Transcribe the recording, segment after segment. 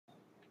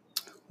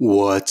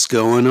What's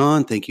going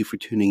on? Thank you for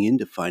tuning in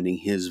to Finding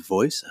His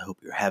Voice. I hope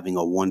you're having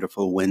a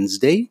wonderful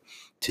Wednesday.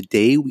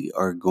 Today we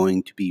are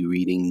going to be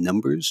reading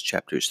Numbers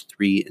chapters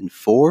 3 and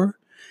 4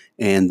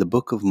 and the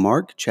book of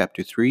Mark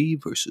chapter 3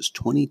 verses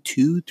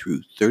 22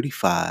 through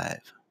 35.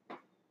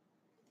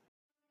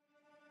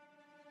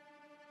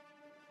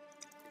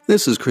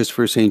 This is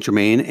Christopher St.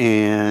 Germain,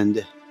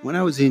 and when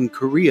I was in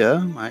Korea,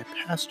 my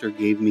pastor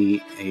gave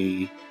me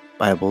a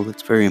Bible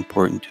that's very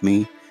important to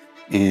me,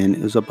 and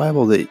it was a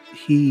Bible that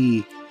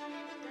he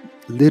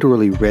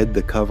literally read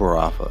the cover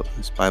off of.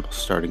 This Bible's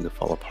starting to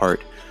fall apart.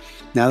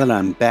 Now that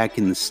I'm back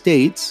in the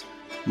States,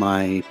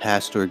 my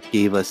pastor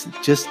gave us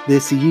just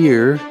this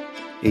year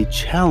a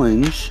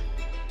challenge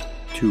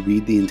to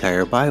read the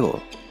entire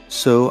Bible.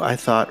 So I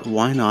thought,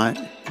 why not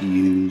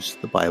use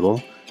the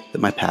Bible that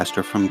my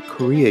pastor from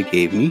Korea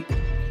gave me?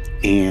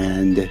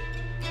 And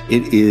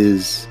it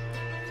is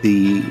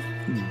the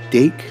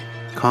Dake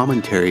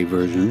commentary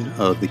version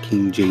of the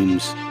King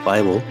James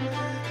Bible.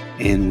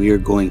 And we are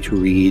going to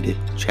read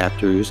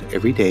chapters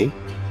every day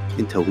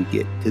until we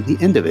get to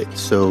the end of it.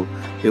 So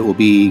it will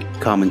be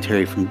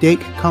commentary from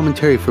Dake,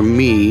 commentary from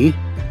me,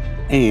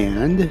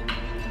 and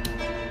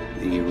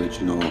the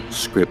original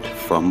script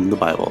from the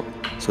Bible.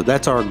 So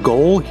that's our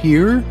goal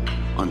here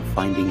on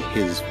Finding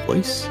His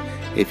Voice.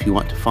 If you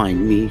want to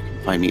find me, you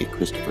can find me at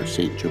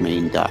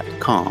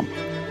ChristopherSt.Germain.com.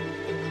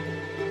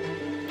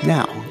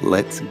 Now,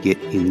 let's get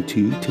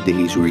into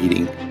today's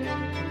reading.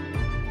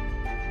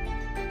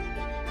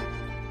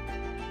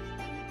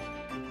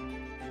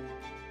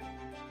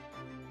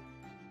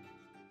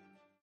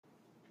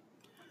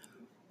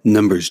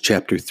 Numbers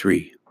chapter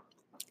 3.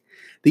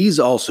 These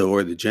also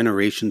are the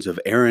generations of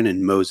Aaron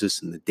and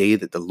Moses in the day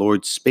that the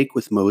Lord spake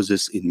with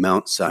Moses in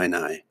Mount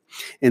Sinai.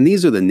 And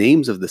these are the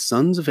names of the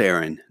sons of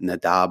Aaron,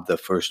 Nadab the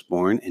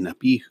firstborn, and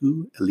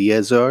Abihu,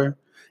 Eleazar,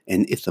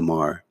 and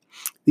Ithamar.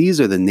 These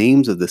are the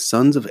names of the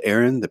sons of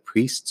Aaron, the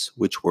priests,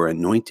 which were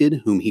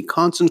anointed, whom he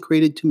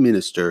consecrated to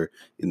minister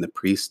in the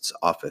priest's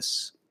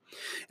office.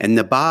 And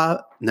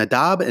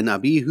Nadab and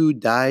Abihu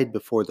died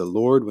before the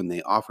Lord when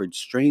they offered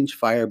strange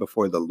fire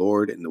before the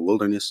Lord in the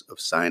wilderness of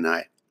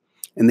Sinai.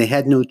 And they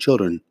had no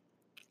children.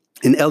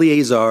 And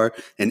Eleazar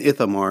and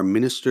Ithamar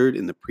ministered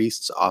in the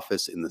priest's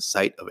office in the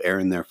sight of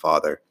Aaron their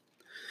father.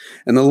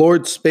 And the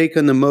Lord spake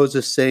unto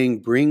Moses, saying,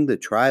 Bring the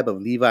tribe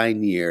of Levi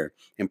near,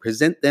 and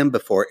present them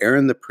before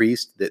Aaron the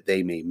priest, that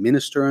they may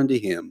minister unto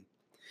him.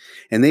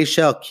 And they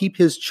shall keep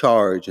his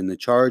charge and the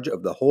charge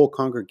of the whole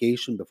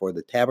congregation before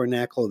the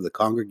tabernacle of the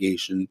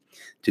congregation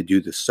to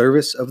do the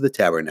service of the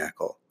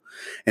tabernacle.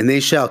 And they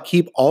shall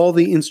keep all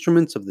the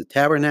instruments of the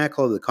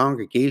tabernacle of the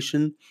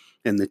congregation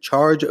and the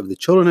charge of the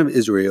children of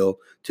Israel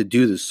to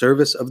do the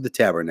service of the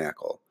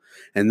tabernacle.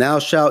 And thou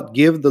shalt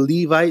give the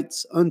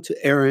Levites unto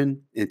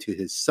Aaron and to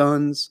his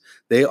sons.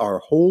 They are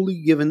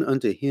wholly given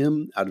unto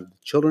him out of the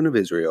children of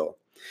Israel.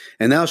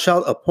 And thou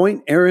shalt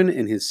appoint Aaron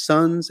and his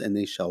sons, and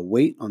they shall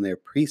wait on their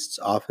priest's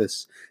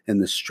office,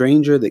 and the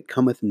stranger that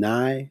cometh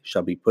nigh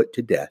shall be put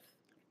to death.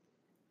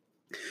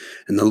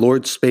 And the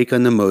Lord spake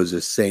unto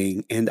Moses,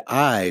 saying, And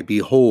I,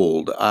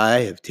 behold,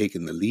 I have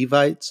taken the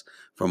Levites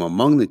from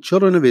among the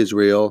children of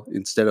Israel,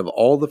 instead of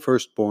all the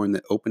firstborn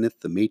that openeth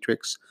the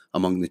matrix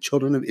among the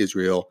children of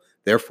Israel.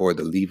 Therefore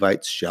the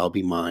Levites shall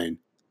be mine.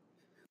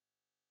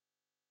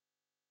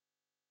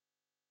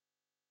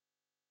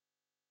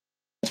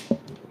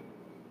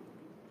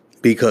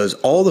 Because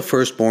all the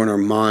firstborn are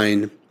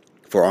mine,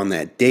 for on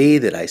that day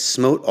that I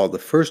smote all the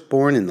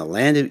firstborn in the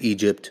land of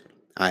Egypt,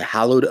 I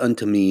hallowed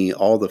unto me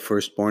all the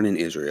firstborn in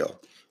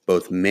Israel.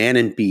 Both man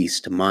and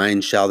beast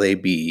mine shall they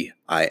be.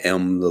 I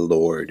am the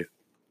Lord.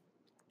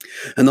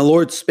 And the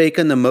Lord spake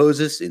unto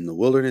Moses in the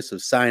wilderness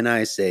of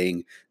Sinai,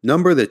 saying,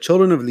 Number the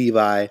children of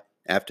Levi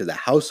after the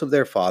house of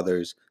their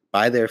fathers,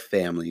 by their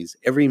families,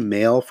 every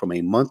male from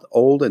a month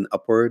old and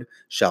upward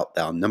shalt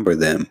thou number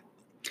them.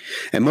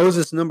 And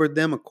Moses numbered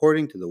them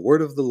according to the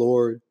word of the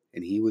Lord,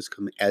 and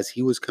as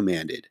he was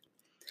commanded.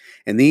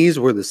 And these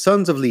were the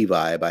sons of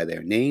Levi by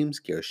their names,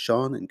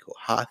 Gershon and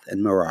Kohath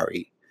and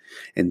Merari.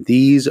 And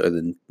these are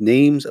the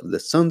names of the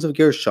sons of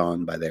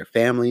Gershon by their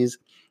families,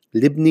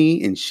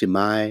 Libni and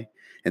Shimei.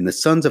 And the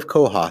sons of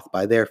Kohath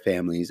by their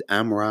families,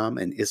 Amram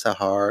and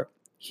Issachar,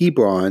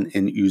 Hebron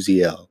and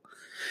Uziel.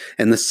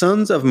 And the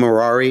sons of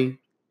Merari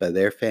by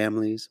their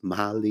families,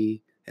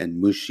 Mahali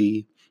and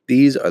Mushi.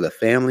 These are the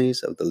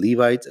families of the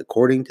Levites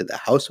according to the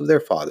house of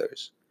their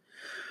fathers.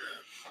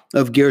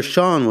 Of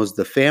Gershon was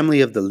the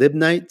family of the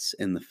Libnites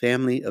and the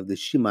family of the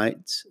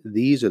Shemites.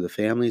 These are the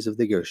families of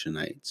the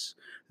Gershonites.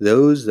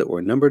 Those that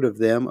were numbered of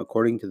them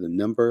according to the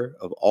number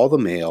of all the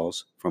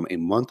males from a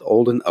month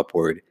old and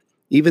upward,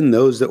 even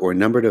those that were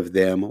numbered of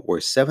them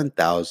were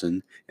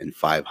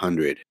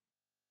 7,500.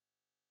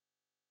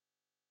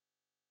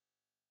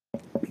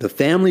 The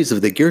families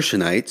of the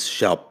Gershonites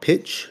shall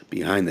pitch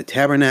behind the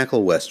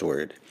tabernacle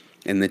westward.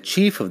 And the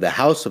chief of the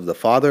house of the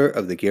father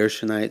of the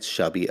Gershonites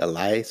shall be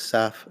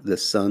Eliasaph the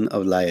son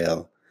of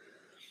Lael.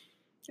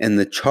 And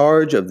the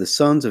charge of the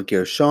sons of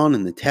Gershon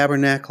in the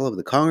tabernacle of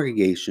the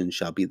congregation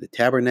shall be the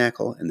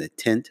tabernacle and the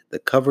tent, the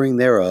covering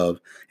thereof,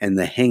 and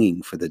the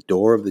hanging for the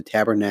door of the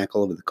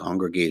tabernacle of the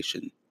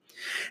congregation,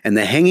 and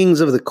the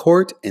hangings of the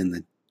court, and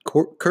the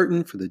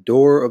curtain for the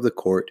door of the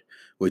court,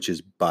 which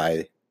is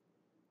by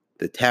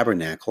the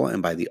tabernacle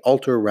and by the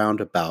altar round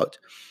about,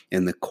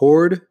 and the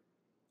cord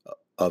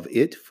of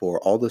it for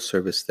all the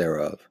service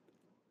thereof.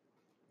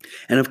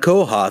 And of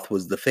Kohath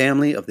was the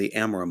family of the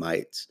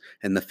Amramites,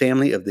 and the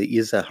family of the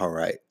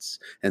Izaharites,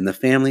 and the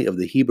family of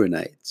the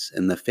Hebronites,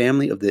 and the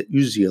family of the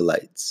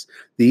Uzzielites.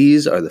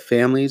 These are the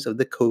families of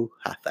the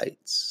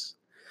Kohathites.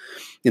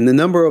 In the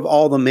number of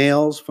all the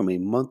males from a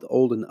month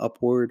old and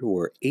upward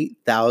were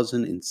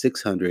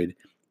 8,600,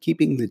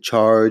 keeping the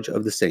charge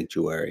of the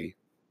sanctuary.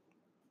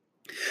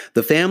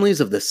 The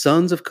families of the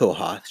sons of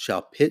Kohath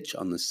shall pitch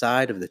on the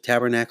side of the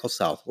tabernacle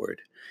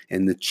southward,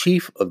 and the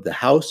chief of the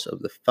house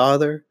of the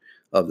father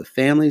of the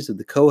families of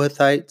the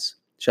Kohathites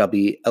shall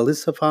be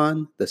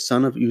Elisaphan, the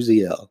son of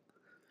Uzziel.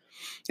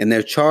 And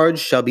their charge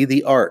shall be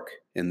the ark,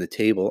 and the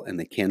table, and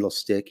the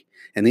candlestick,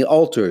 and the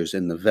altars,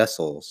 and the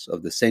vessels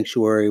of the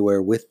sanctuary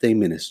wherewith they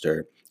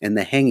minister, and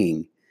the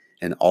hanging,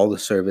 and all the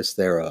service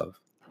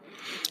thereof.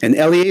 And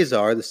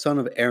Eleazar, the son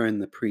of Aaron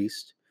the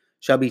priest,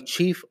 shall be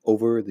chief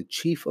over the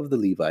chief of the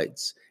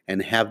Levites,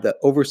 and have the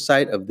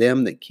oversight of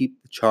them that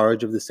keep the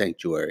charge of the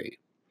sanctuary.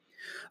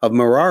 Of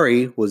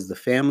Merari was the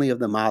family of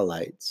the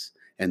Mahlites,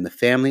 and the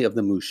family of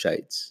the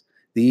Mushites.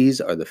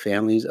 These are the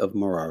families of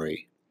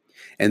Merari.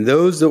 And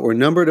those that were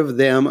numbered of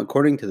them,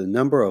 according to the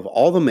number of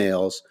all the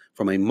males,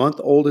 from a month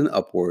old and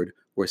upward,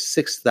 were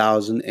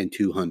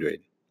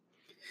 6,200.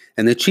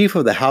 And the chief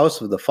of the house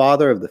of the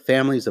father of the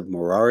families of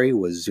Merari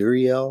was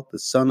Zuriel, the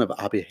son of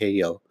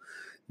Abihail.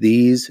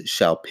 These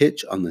shall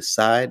pitch on the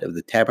side of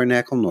the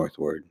tabernacle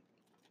northward.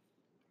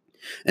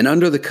 And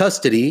under the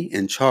custody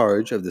and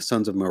charge of the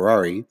sons of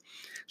Merari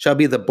shall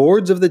be the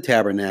boards of the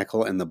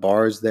tabernacle, and the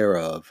bars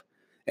thereof,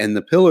 and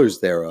the pillars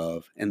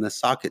thereof, and the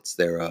sockets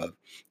thereof,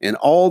 and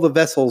all the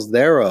vessels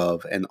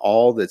thereof, and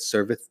all that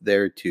serveth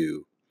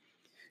thereto,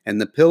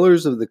 and the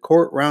pillars of the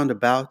court round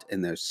about,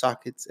 and their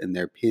sockets, and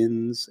their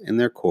pins, and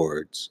their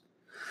cords.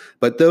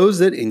 But those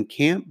that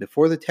encamp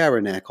before the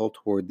tabernacle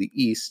toward the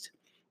east,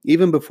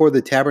 even before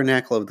the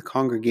tabernacle of the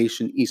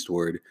congregation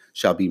eastward,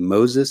 shall be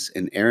Moses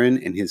and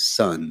Aaron and his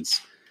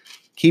sons,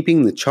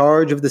 keeping the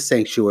charge of the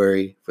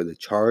sanctuary for the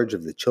charge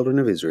of the children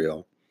of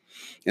Israel.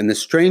 And the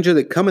stranger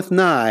that cometh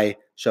nigh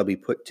shall be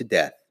put to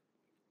death.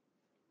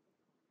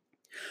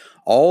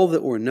 All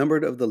that were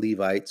numbered of the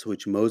Levites,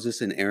 which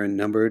Moses and Aaron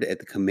numbered at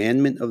the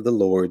commandment of the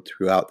Lord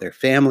throughout their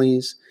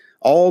families,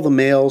 all the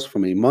males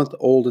from a month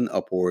old and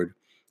upward,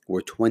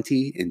 were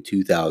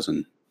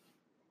 22,000.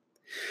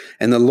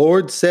 And the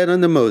Lord said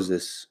unto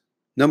Moses,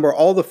 Number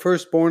all the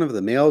firstborn of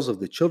the males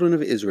of the children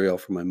of Israel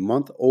from a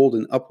month old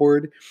and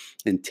upward,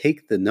 and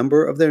take the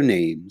number of their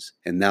names,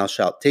 and thou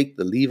shalt take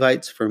the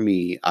Levites for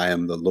me, I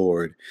am the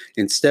Lord,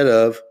 instead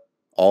of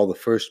all the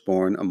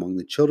firstborn among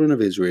the children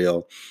of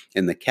Israel,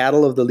 and the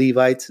cattle of the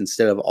Levites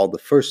instead of all the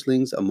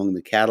firstlings among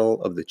the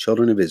cattle of the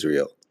children of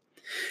Israel.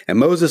 And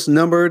Moses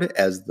numbered,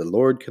 as the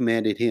Lord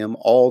commanded him,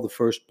 all the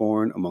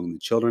firstborn among the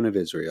children of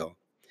Israel.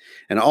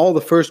 And all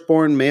the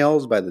firstborn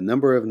males by the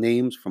number of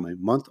names from a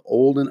month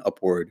old and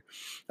upward,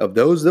 of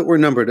those that were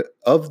numbered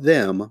of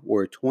them,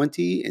 were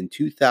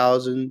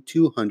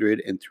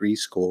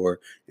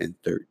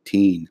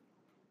 22,213.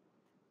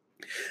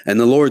 And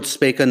the Lord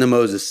spake unto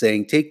Moses,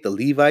 saying, Take the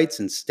Levites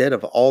instead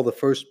of all the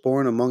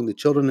firstborn among the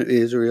children of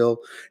Israel,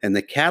 and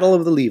the cattle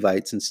of the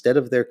Levites instead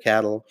of their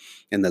cattle,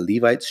 and the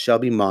Levites shall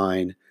be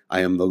mine.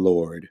 I am the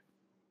Lord.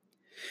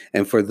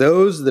 And for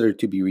those that are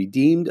to be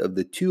redeemed of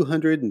the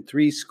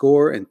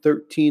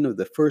 213 of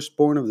the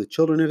firstborn of the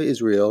children of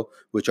Israel,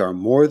 which are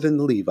more than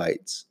the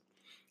Levites,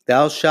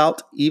 thou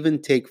shalt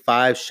even take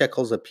 5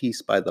 shekels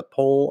apiece by the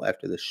poll.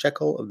 After the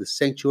shekel of the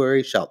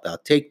sanctuary shalt thou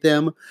take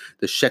them.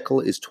 The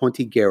shekel is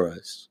 20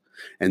 gerahs.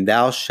 And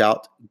thou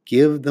shalt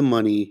give the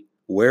money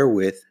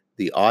wherewith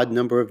the odd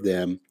number of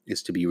them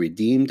is to be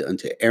redeemed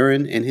unto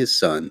Aaron and his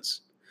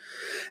sons.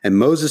 And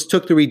Moses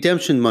took the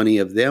redemption money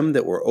of them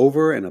that were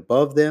over and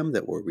above them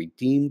that were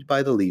redeemed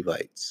by the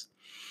Levites.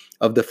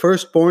 Of the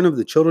firstborn of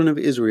the children of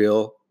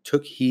Israel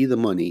took he the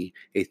money,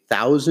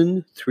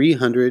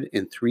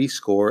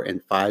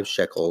 1,365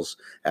 shekels,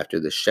 after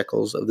the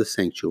shekels of the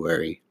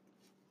sanctuary.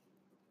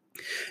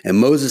 And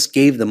Moses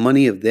gave the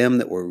money of them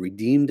that were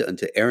redeemed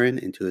unto Aaron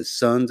and to his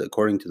sons,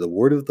 according to the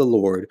word of the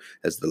Lord,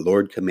 as the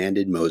Lord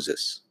commanded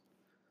Moses.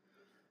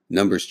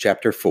 Numbers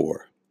chapter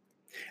 4.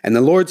 And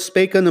the Lord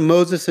spake unto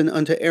Moses and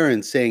unto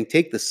Aaron, saying,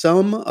 Take the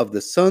sum of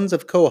the sons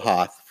of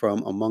Kohath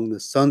from among the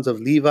sons of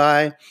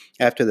Levi,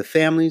 after the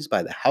families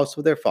by the house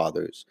of their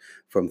fathers,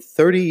 from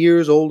 30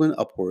 years old and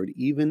upward,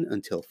 even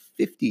until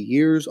 50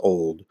 years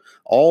old,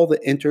 all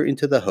that enter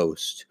into the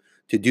host,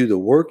 to do the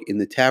work in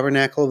the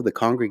tabernacle of the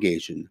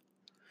congregation.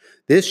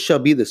 This shall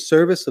be the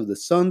service of the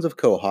sons of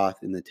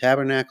Kohath in the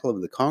tabernacle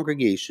of the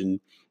congregation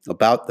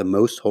about the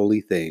most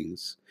holy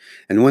things.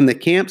 And when the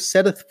camp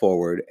setteth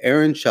forward,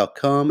 Aaron shall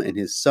come and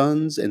his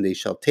sons, and they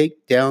shall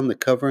take down the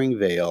covering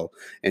veil,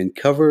 and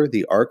cover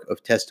the ark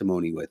of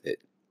testimony with it.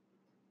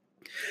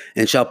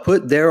 And shall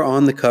put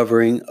thereon the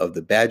covering of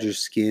the badger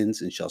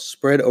skins, and shall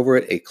spread over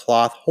it a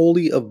cloth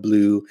wholly of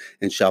blue,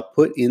 and shall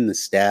put in the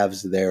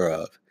staves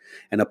thereof.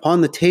 And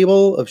upon the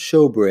table of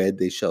showbread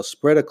they shall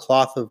spread a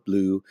cloth of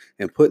blue,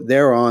 and put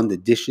thereon the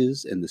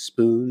dishes, and the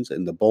spoons,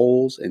 and the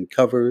bowls, and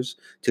covers,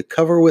 to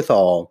cover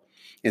withal,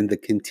 and the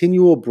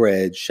continual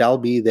bread shall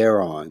be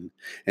thereon.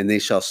 And they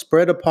shall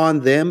spread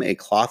upon them a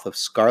cloth of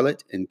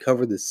scarlet, and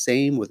cover the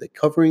same with a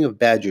covering of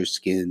badger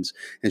skins,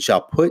 and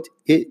shall put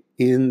it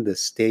in the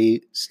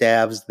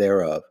staves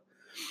thereof.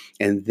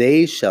 And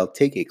they shall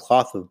take a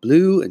cloth of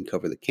blue, and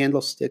cover the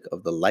candlestick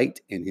of the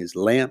light, and his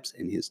lamps,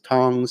 and his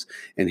tongs,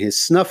 and his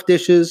snuff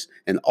dishes,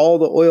 and all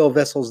the oil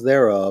vessels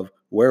thereof,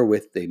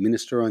 wherewith they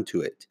minister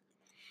unto it.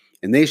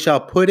 And they shall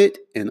put it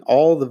and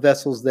all the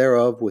vessels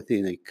thereof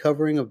within a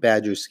covering of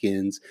badger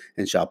skins,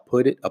 and shall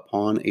put it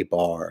upon a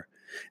bar.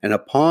 And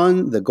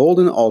upon the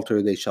golden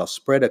altar they shall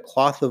spread a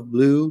cloth of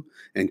blue,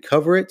 and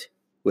cover it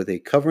with a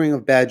covering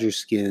of badger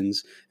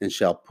skins, and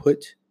shall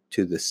put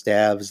to the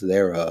staves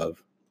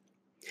thereof.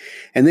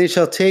 And they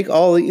shall take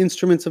all the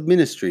instruments of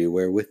ministry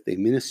wherewith they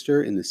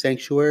minister in the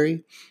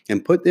sanctuary,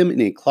 and put them in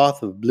a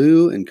cloth of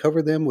blue, and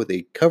cover them with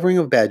a covering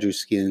of badger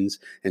skins,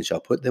 and shall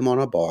put them on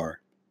a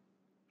bar.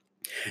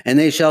 And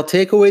they shall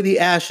take away the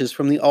ashes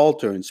from the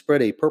altar, and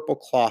spread a purple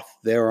cloth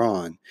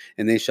thereon.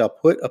 And they shall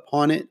put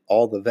upon it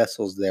all the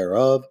vessels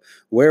thereof,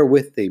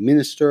 wherewith they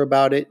minister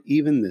about it,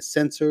 even the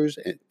censers,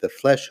 and the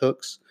flesh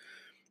hooks,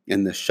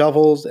 and the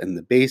shovels, and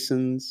the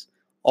basins,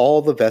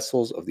 all the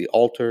vessels of the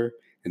altar.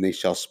 And they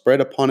shall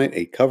spread upon it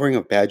a covering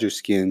of badger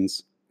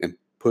skins, and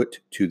put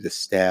to the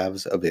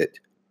staves of it.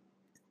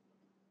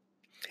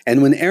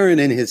 And when Aaron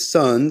and his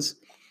sons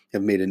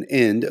have made an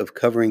end of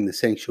covering the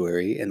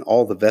sanctuary and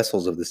all the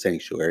vessels of the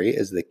sanctuary,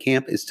 as the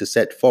camp is to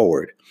set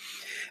forward,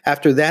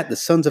 after that the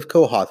sons of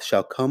Kohath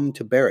shall come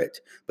to bear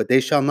it, but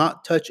they shall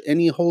not touch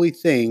any holy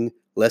thing,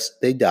 lest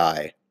they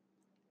die.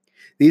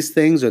 These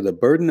things are the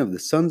burden of the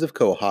sons of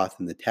Kohath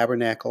in the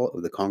tabernacle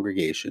of the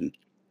congregation.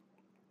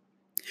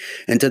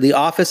 And to the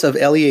office of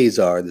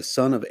Eleazar, the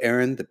son of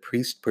Aaron, the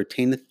priest,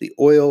 pertaineth the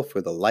oil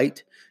for the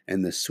light,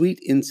 and the sweet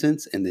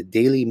incense, and the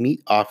daily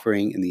meat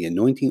offering, and the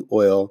anointing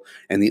oil,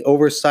 and the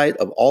oversight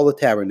of all the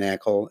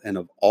tabernacle, and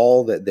of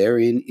all that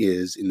therein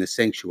is in the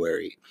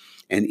sanctuary,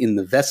 and in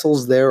the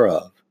vessels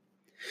thereof.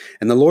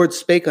 And the Lord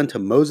spake unto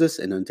Moses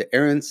and unto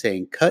Aaron,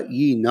 saying, Cut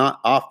ye not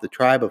off the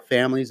tribe of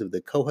families of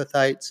the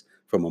Kohathites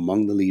from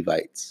among the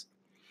Levites.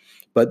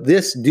 But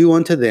this do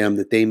unto them,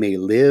 that they may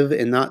live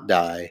and not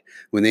die.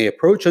 When they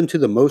approach unto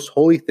the most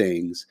holy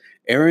things,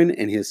 Aaron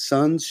and his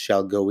sons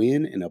shall go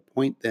in and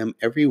appoint them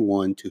every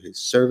one to his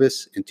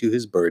service and to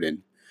his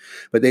burden.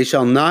 But they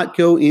shall not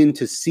go in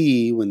to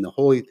see when the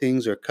holy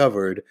things are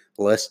covered,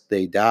 lest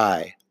they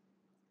die.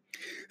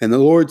 And the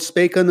Lord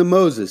spake unto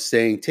Moses,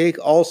 saying, Take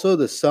also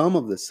the sum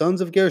of the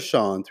sons of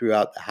Gershon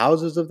throughout the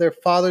houses of their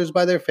fathers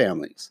by their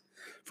families.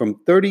 From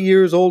 30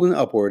 years old and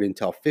upward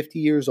until 50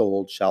 years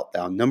old shalt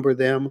thou number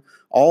them,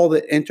 all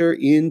that enter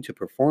in to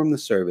perform the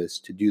service,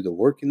 to do the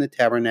work in the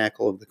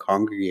tabernacle of the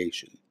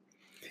congregation.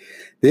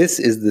 This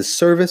is the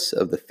service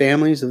of the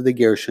families of the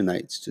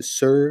Gershonites, to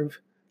serve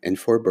and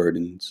for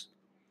burdens.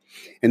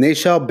 And they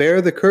shall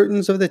bear the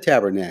curtains of the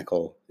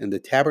tabernacle, and the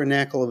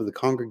tabernacle of the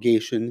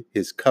congregation,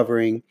 his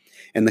covering,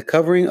 and the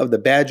covering of the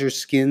badger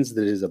skins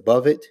that is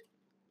above it,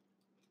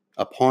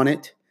 upon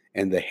it,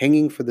 and the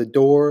hanging for the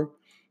door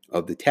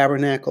of the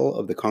tabernacle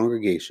of the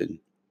congregation,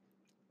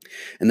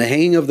 and the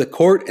hanging of the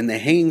court, and the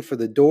hanging for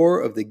the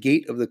door of the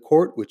gate of the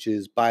court, which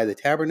is by the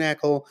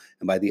tabernacle,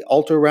 and by the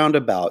altar round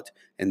about,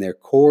 and their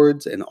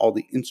cords, and all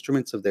the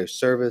instruments of their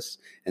service,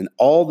 and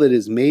all that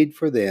is made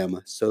for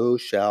them, so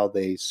shall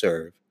they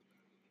serve.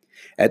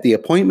 At the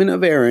appointment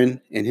of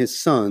Aaron and his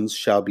sons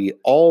shall be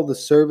all the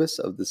service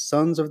of the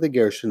sons of the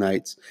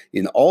Gershonites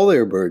in all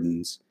their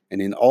burdens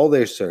and in all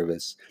their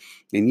service,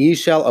 and ye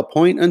shall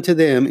appoint unto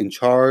them in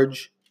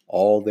charge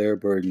all their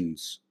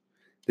burdens.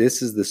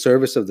 This is the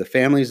service of the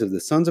families of the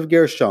sons of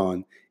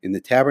Gershon in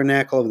the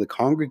tabernacle of the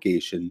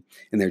congregation,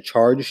 and their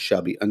charge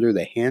shall be under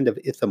the hand of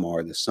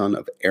Ithamar the son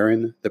of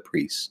Aaron the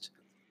priest.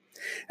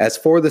 As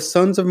for the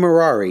sons of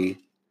Merari,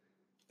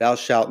 thou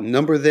shalt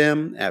number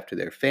them after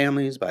their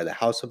families by the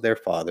house of their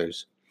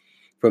fathers.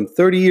 From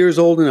 30 years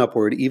old and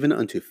upward, even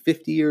unto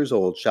 50 years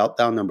old, shalt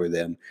thou number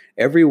them,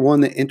 every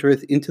one that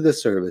entereth into the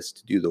service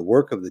to do the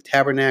work of the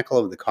tabernacle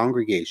of the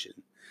congregation.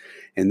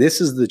 And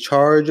this is the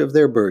charge of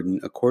their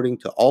burden, according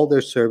to all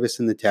their service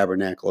in the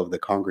tabernacle of the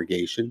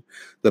congregation,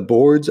 the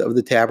boards of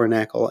the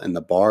tabernacle, and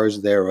the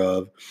bars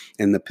thereof,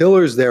 and the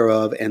pillars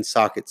thereof, and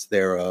sockets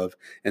thereof,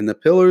 and the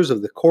pillars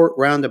of the court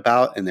round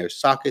about, and their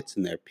sockets,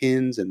 and their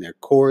pins, and their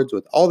cords,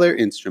 with all their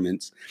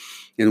instruments,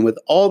 and with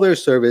all their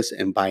service,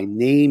 and by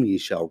name ye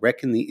shall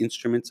reckon the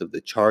instruments of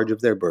the charge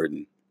of their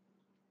burden.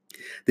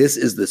 This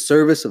is the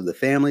service of the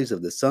families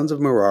of the sons of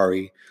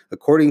Merari,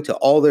 according to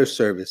all their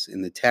service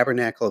in the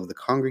tabernacle of the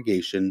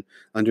congregation,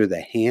 under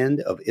the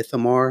hand of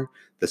Ithamar,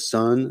 the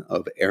son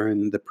of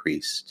Aaron the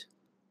priest.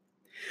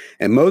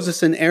 And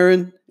Moses and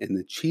Aaron and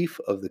the chief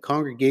of the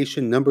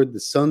congregation numbered the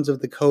sons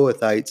of the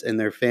Kohathites and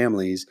their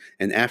families,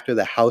 and after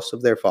the house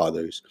of their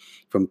fathers,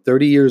 from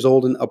 30 years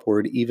old and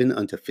upward, even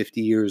unto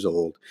 50 years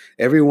old,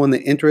 every one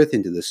that entereth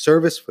into the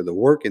service for the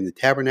work in the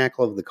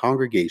tabernacle of the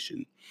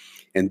congregation.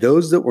 And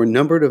those that were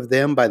numbered of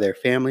them by their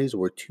families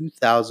were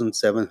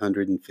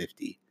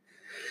 2,750.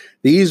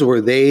 These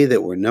were they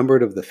that were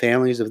numbered of the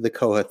families of the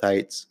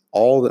Kohathites,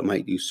 all that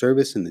might do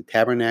service in the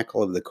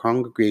tabernacle of the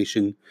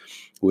congregation,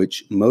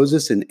 which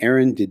Moses and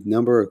Aaron did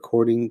number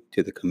according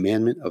to the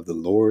commandment of the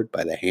Lord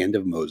by the hand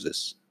of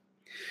Moses.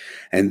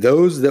 And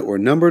those that were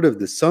numbered of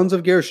the sons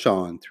of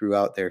Gershon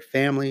throughout their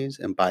families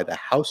and by the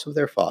house of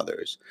their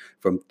fathers,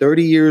 from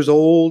 30 years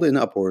old and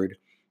upward,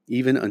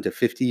 even unto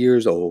 50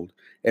 years old,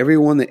 every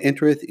one that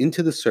entereth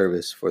into the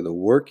service for the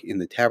work in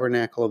the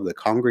tabernacle of the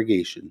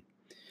congregation.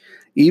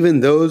 Even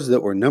those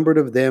that were numbered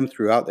of them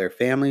throughout their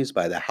families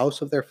by the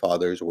house of their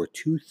fathers were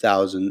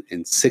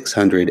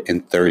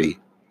 2,630.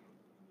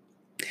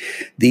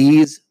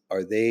 These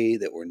are they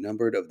that were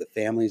numbered of the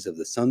families of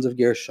the sons of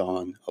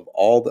Gershon, of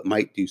all that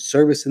might do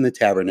service in the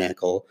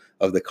tabernacle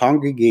of the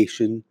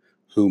congregation,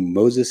 whom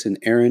Moses and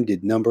Aaron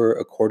did number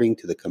according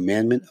to the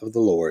commandment of the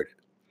Lord.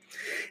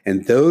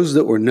 And those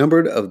that were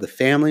numbered of the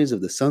families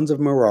of the sons of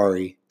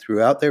Merari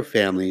throughout their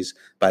families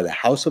by the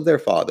house of their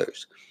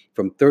fathers,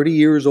 from 30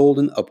 years old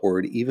and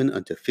upward, even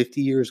unto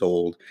 50 years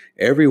old,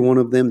 every one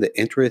of them that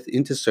entereth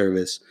into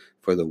service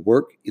for the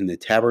work in the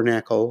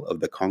tabernacle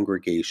of the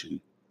congregation.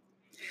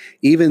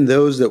 Even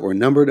those that were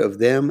numbered of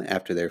them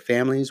after their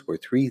families were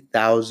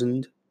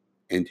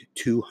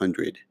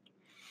 3,200.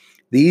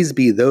 These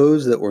be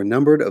those that were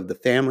numbered of the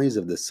families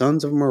of the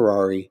sons of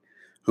Merari,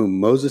 whom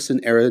Moses and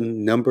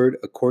Aaron numbered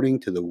according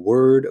to the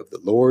word of the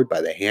Lord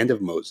by the hand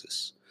of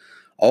Moses.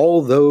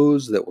 All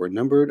those that were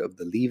numbered of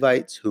the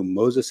Levites, whom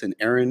Moses and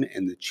Aaron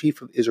and the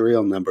chief of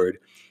Israel numbered,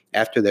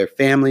 after their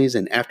families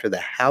and after the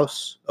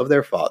house of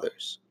their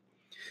fathers,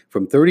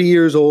 from 30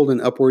 years old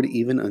and upward,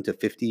 even unto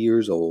 50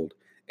 years old,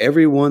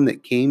 every one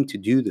that came to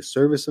do the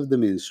service of the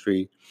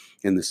ministry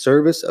and the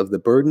service of the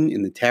burden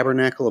in the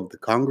tabernacle of the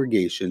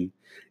congregation,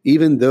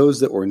 even those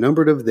that were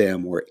numbered of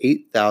them were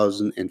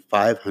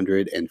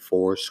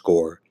 8,504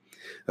 score.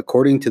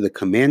 According to the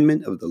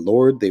commandment of the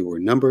Lord, they were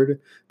numbered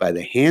by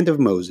the hand of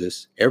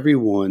Moses, every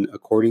one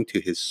according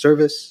to his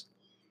service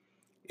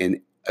and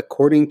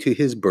according to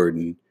his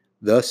burden.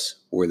 Thus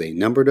were they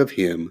numbered of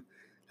him,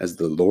 as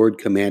the Lord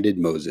commanded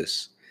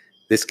Moses.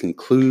 This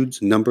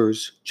concludes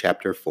Numbers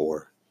chapter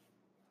 4.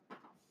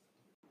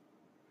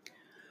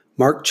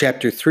 Mark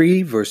chapter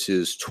 3,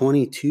 verses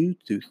 22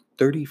 through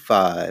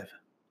 35.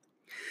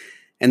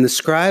 And the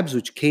scribes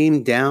which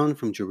came down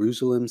from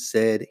Jerusalem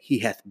said, He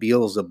hath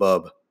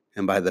Beelzebub,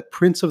 and by the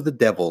prince of the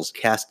devils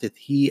casteth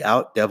he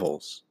out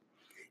devils.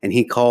 And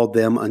he called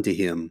them unto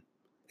him,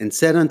 and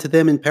said unto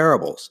them in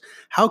parables,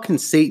 How can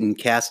Satan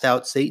cast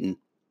out Satan?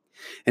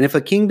 And if a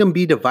kingdom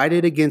be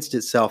divided against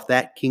itself,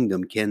 that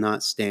kingdom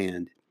cannot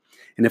stand.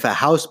 And if a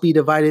house be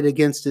divided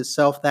against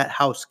itself, that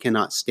house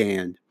cannot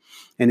stand.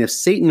 And if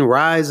Satan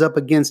rise up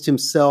against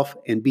himself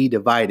and be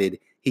divided,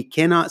 he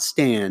cannot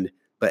stand,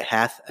 but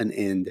hath an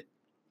end.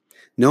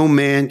 No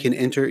man can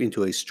enter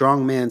into a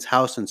strong man's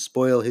house and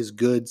spoil his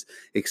goods,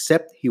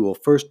 except he will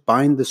first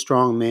bind the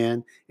strong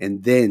man,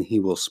 and then he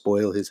will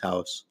spoil his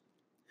house.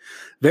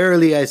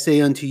 Verily I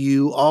say unto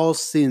you, all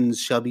sins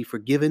shall be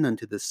forgiven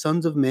unto the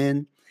sons of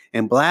men,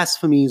 and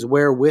blasphemies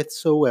wherewith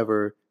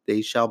soever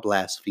they shall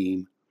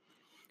blaspheme.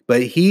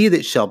 But he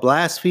that shall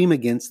blaspheme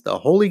against the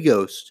Holy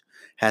Ghost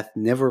hath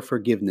never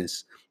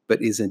forgiveness,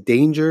 but is in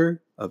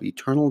danger of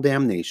eternal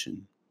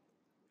damnation.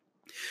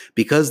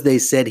 Because they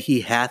said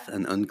he hath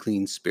an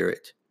unclean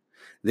spirit.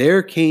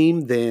 There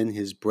came then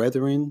his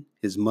brethren,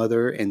 his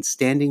mother, and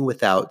standing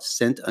without,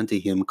 sent unto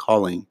him,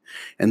 calling.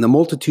 And the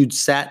multitude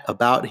sat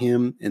about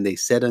him, and they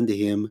said unto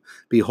him,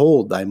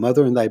 Behold, thy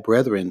mother and thy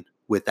brethren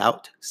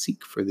without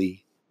seek for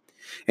thee.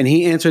 And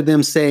he answered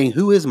them, saying,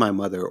 Who is my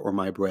mother or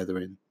my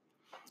brethren?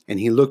 And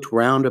he looked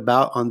round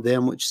about on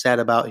them which sat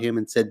about him,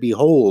 and said,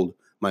 Behold,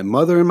 my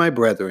mother and my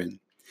brethren.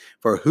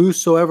 For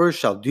whosoever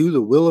shall do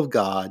the will of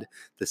God,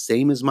 the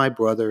same is my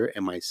brother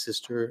and my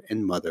sister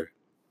and mother.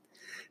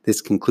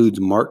 This concludes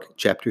Mark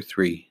chapter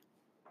 3.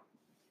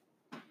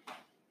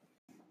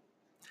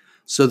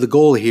 So the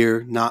goal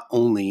here not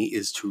only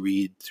is to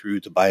read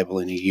through the Bible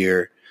in a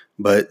year,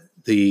 but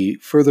the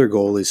further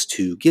goal is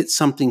to get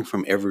something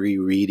from every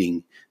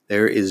reading.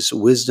 There is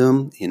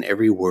wisdom in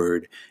every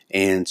word,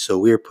 and so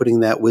we are putting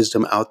that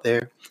wisdom out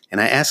there.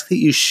 And I ask that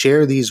you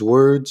share these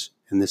words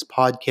in this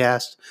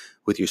podcast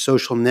with your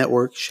social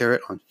network. Share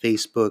it on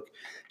Facebook,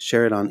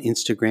 share it on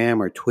Instagram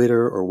or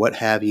Twitter or what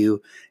have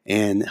you,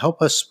 and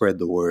help us spread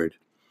the word.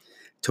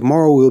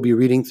 Tomorrow we'll be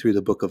reading through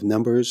the book of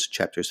Numbers,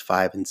 chapters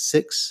 5 and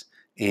 6,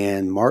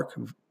 and Mark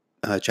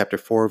chapter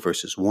 4,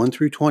 verses 1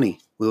 through 20.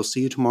 We'll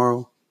see you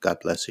tomorrow. God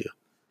bless you.